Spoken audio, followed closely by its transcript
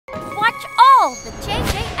all the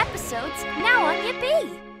JJ episodes now on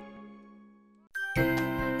Yippee!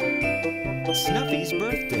 Snuffy's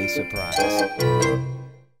birthday surprise.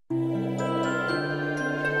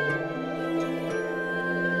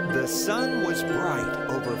 The sun was bright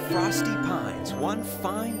over frosty pines one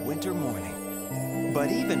fine winter morning.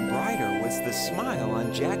 But even brighter was the smile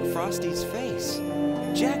on Jack Frosty's face.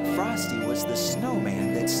 Jack Frosty was the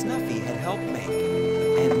snowman that Snuffy had helped make.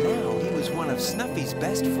 And now he was one of Snuffy's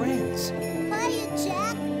best friends. Hiya,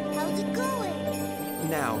 Jack. How's it going?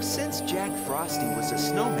 Now, since Jack Frosty was a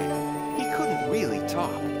snowman, he couldn't really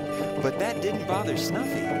talk. But that didn't bother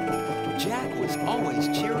Snuffy. Jack was always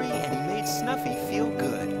cheery and he made Snuffy feel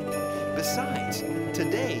good. Besides,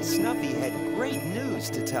 today Snuffy had great news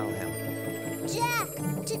to tell him. Jack,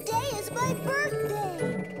 today is my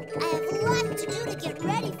birthday. I have a lot to do to get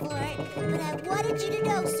ready for it, but I wanted you to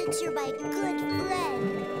know since you're my good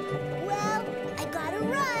friend. Well, I gotta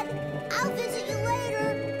run. I'll visit you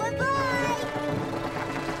later. Bye-bye.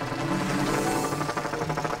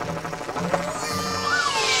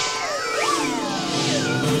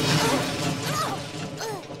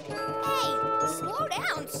 Hey, slow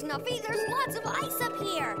down, Snuffy. There's lots of ice up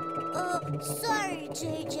here. Sorry,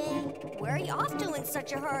 JJ. Where are you off to in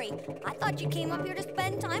such a hurry? I thought you came up here to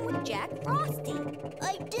spend time with Jack Frosty.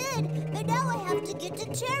 I did, but now I have to get to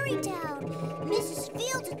Tarrytown. Mrs.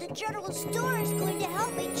 Fields at the general store is going to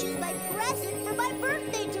help me choose my present for my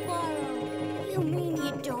birthday tomorrow. You mean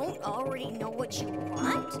you don't already know what you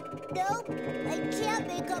want? Nope, I can't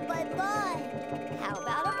make up my mind. How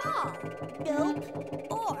about a ball? Nope,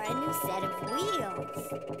 Or a new set of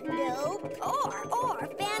wheels? nope, Or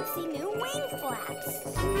fancy new wing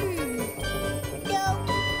flaps? nope.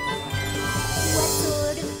 What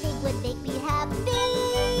sort of thing would make me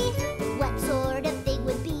happy? What sort of thing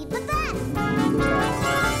would be the best?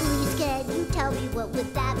 Please, can you tell me what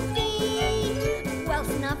would that be? Well,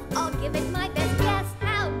 Snuff, I'll give it my best guess.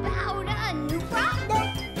 How about a new prop? Nope.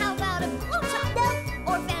 How about a blow top? Nope.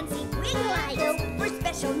 Or fancy wing lights? Nope. For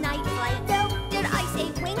special night flights? Nope. Did I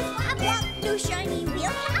say wing flap? Yep. New shiny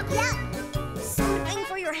wheel cap? Yep. Something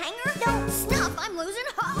for your hanger? No. Snuff, I'm losing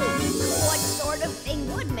hope. What sort of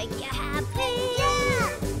thing would make you happy? Yeah!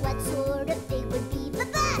 What sort of thing would be the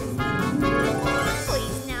best?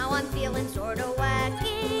 Please, now I'm feeling sort of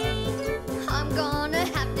wacky. I'm gonna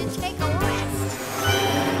have to take a rest.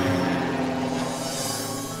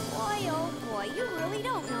 Boy, oh boy, you really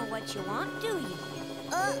don't know what you want, do you?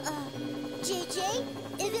 JJ,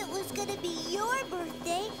 if it was gonna be your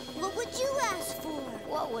birthday, what would you ask for?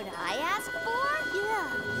 What would I ask for? Yeah.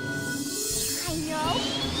 I know.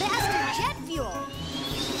 Faster jet fuel.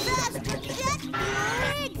 Faster jet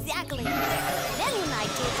fuel? Exactly. Then when I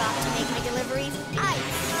take off to make my deliveries, I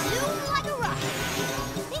zoom like a rocket.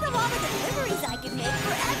 Think of all the deliveries I could make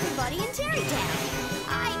for everybody in Tarrytown.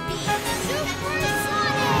 I'd be supersonic.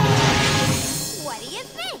 What do you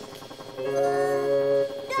think?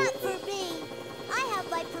 Not for me. I have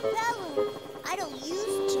my propeller. I don't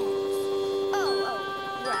use jets.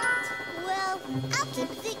 Oh, right. Well, I'll keep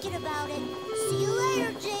thinking about it. See you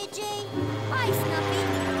later, JJ. Bye, Snuffy.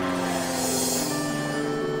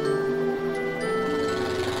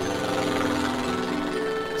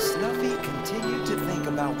 Snuffy continued to think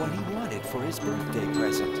about what he wanted for his birthday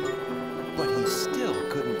present. But he still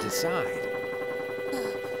couldn't decide.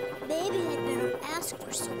 Maybe I'd better ask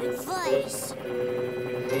for some advice.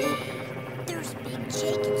 There's Big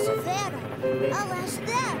Jake and Savannah. I'll ask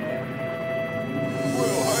them.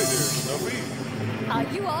 Well, hi there, Snuffy. Are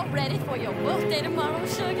you all ready for your birthday tomorrow,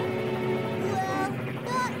 sugar? Well,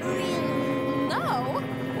 not really. No?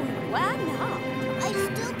 Why not? I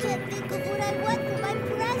still can't think of what I want for my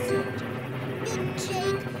present. Big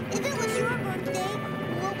Jake, if it was your birthday,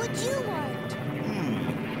 what would you want?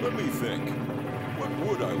 Let me think. What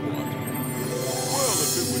would I want? Well,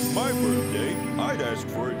 if it was my birthday, I'd ask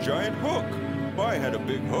for a giant hook. If I had a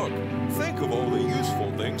big hook, think of all the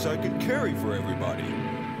useful things I could carry for everybody.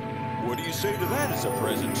 What do you say to that as a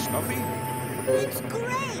present, Snuffy? It's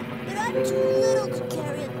great, but I'm too little to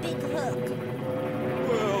carry a big hook.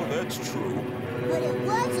 Well, that's true. But it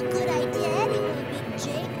was a good idea anyway, Big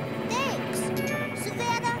Jake. Thanks.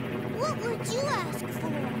 Savannah, what would you ask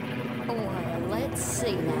for? Well, let's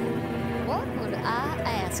see now. What would I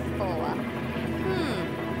ask for?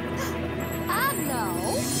 I know.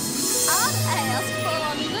 I'd ask for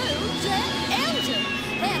a new jet engine.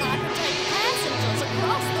 Then I could take passengers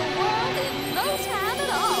across the world in no time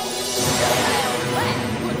at all. Now that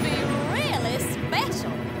would be really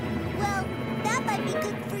special. Well, that might be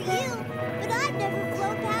good for you, but I've never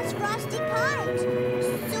flown past Frosty Pines,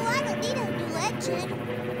 so I don't need a new engine.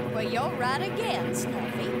 Well, you're right again,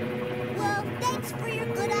 Snuffy. Well,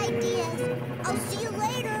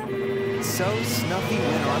 So Snuffy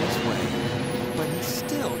went on his way, but he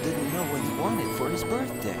still didn't know what he wanted for his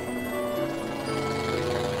birthday.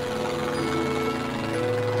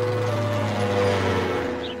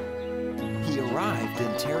 He arrived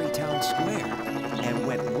in Tarrytown Square and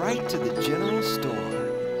went right to the general store.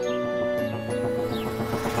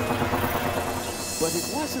 But it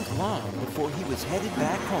wasn't long before he was headed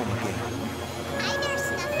back home again. Hi there,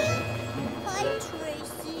 Snuffy. Hi,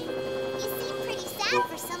 Tracy. You seem pretty sad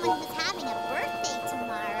for someone who's having a birthday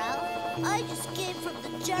tomorrow. I just came from the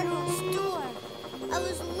general store. I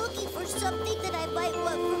was looking for something that I might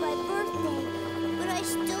want for my birthday, but I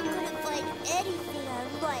still couldn't find anything I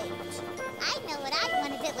liked. I know what I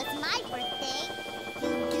want if it was my birthday.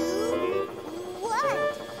 You do? What?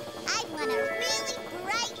 I'd want a really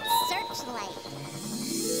bright searchlight.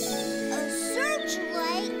 A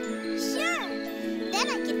searchlight? Sure. Then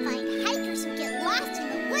I could find hikers who get lost in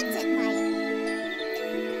the woods at night.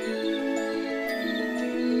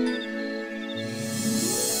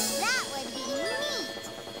 That would be neat.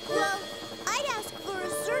 Well, I'd ask for a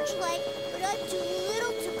searchlight, but I'm too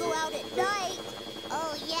little to go out at night.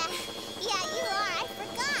 Oh, yeah. Yeah, you are. I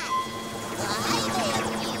forgot. Hi there,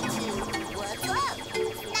 you two. What's up?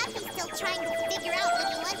 Snuffy's still trying to figure out what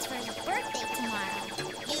he wants for his birthday tomorrow.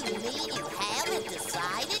 You mean you haven't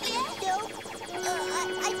decided yet? Nope.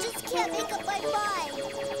 I just can't make up my mind.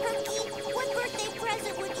 Perky, what birthday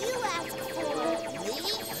present would you ask for? Me?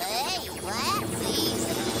 Hey, that's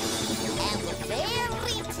easy. And the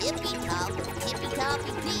very tippy-top of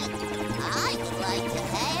Tippy-Toppy Peak, I'd like to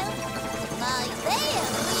have my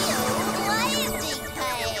very own landing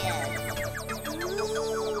pad.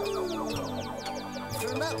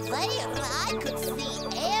 From up there, I could see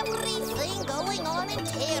everything going on in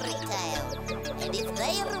Tarrytown. And if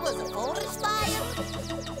there was a forest fire,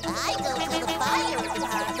 I'd go to the fire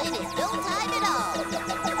department in no time at all.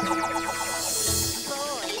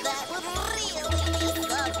 Boy, that would really be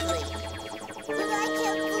something. But I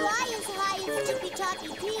can't fly as high as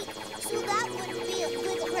Tippy-Toppy Peak, so that wouldn't be a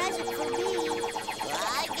good present for me. I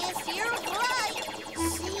guess you're right.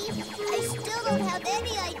 See, I still don't have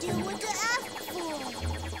any idea what to ask for.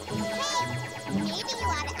 Hey, maybe you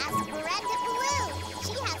ought to ask Brenda Blue.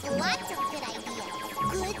 She has lots of good ideas.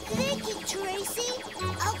 Good thinking, Tracy.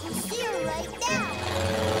 I'll go see her right now.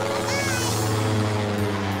 Bye-bye.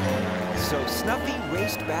 So Snuffy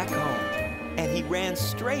raced back home, and he ran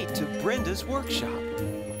straight to Brenda's workshop.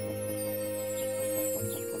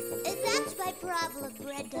 And that's my problem,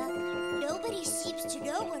 Brenda. Nobody seems to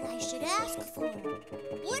know what I should ask for.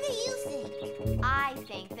 What do you think? I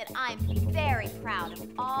think that I'm very proud of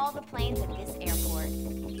all the planes at this airport.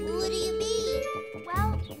 What do you mean?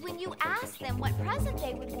 Well, when you asked them what present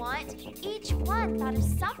they would want, each one thought of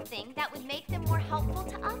something that would make them more helpful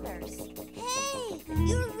to others. Hey,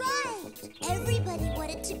 you're right. Everybody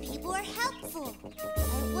wanted to be more helpful.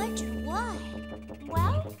 I wonder why.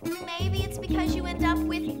 Well, maybe it's because you end up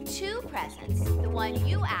with two presents, the one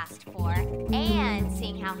you asked for, and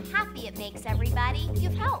seeing how happy it makes everybody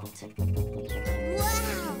you've helped.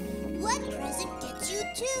 Wow, one present gets you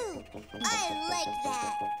two. I like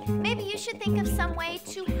that. Maybe you should think of some way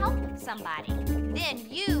to help somebody. Then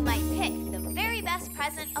you might pick the very best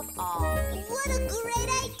present of all. What a great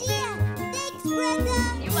idea. Thanks,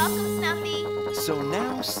 Brenda. You're welcome, Snuffy. So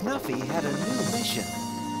now Snuffy had a new mission,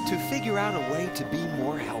 to figure out a way to be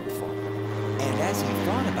more helpful. And as he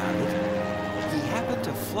thought about it, he happened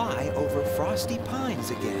to fly over Frosty Pines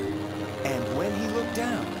again. And when he looked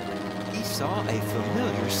down, he saw a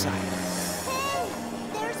familiar sight. Hey,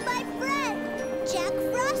 there's my friend, Jack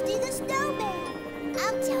Frosty the Snowman.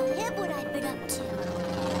 I'll tell him what I've been up to.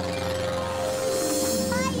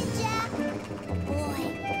 Hiya, Jack. Boy,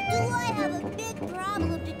 do I have a big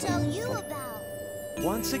problem to tell you about.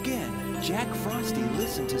 Once again, Jack Frosty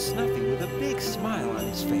listened to Snuffy with a big smile on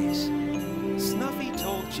his face. Snuffy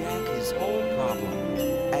told Jack his whole problem.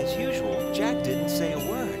 As usual, Jack didn't say a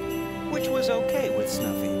word, which was okay with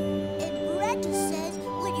Snuffy. And Brenda says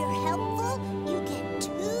when you're helpful, you get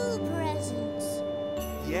two presents.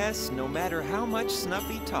 Yes, no matter how much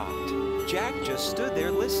Snuffy talked, Jack just stood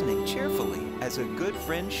there listening cheerfully, as a good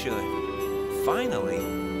friend should. Finally,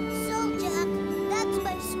 So, Jack, that's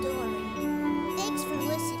my story. Thanks for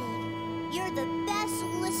listening. You're the best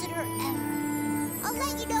listener ever. I'll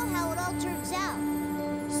let you know how it all turns out.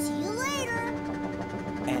 See you later.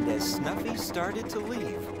 and as Snuffy started to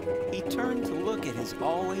leave, he turned to look at his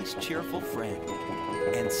always cheerful friend.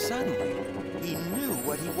 And suddenly, he knew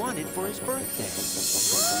what he wanted for his birthday.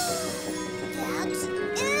 That's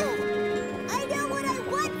it! I know what I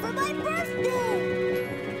want for my birthday!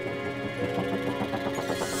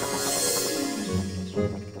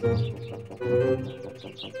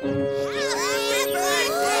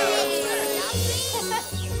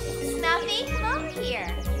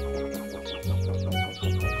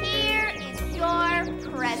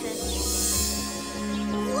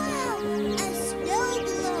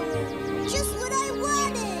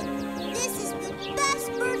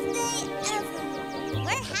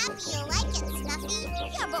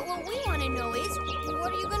 But what we want to know is,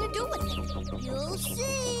 what are you going to do with it? You'll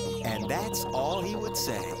see. And that's all he would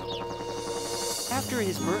say. After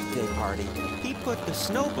his birthday party, he put the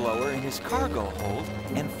snowblower in his cargo hold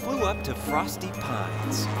and flew up to Frosty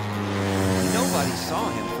Pines. Nobody saw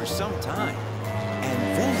him for some time.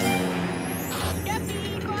 And then...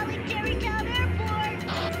 Snuffy, calling Tarrytown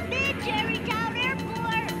Airport. Mid-Tarrytown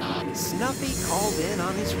Airport. Snuffy called in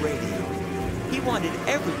on his radio. He wanted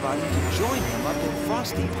everybody to join him up in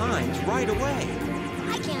Frosty Pines right away.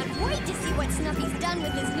 I can't wait to see what Snuffy's done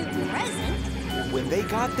with his new present. When they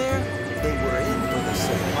got there, they were in for the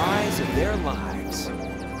surprise of their lives.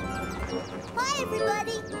 Hi,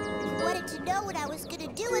 everybody. You wanted to know what I was going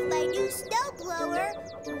to do with my new snowblower?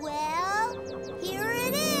 Well, here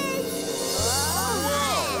it is.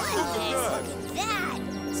 Oh, Look look at that.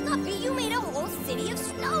 Snuffy, you made a whole city of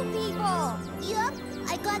snow people. Yup,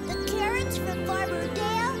 I got the carrots from Farmer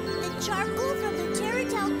Dale, the charcoal from the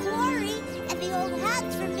Tarrytown quarry, and the old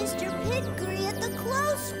hats from Mr. Pingree at the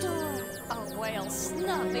clothes store. Oh, well,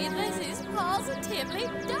 Snuffy, this is positively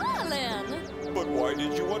darling. But why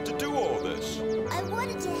did you want to do all this? I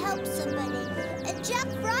wanted to help somebody, and Jack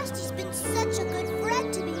Frosty's been such a good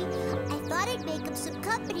friend to me, I thought I'd make him some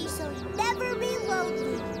company so he'd never be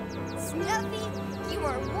lonely. Snuffy, you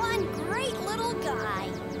are one great little guy.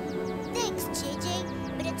 Thanks,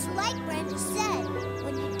 JJ, but it's like Brenda said,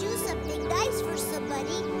 when you do something nice for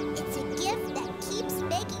somebody,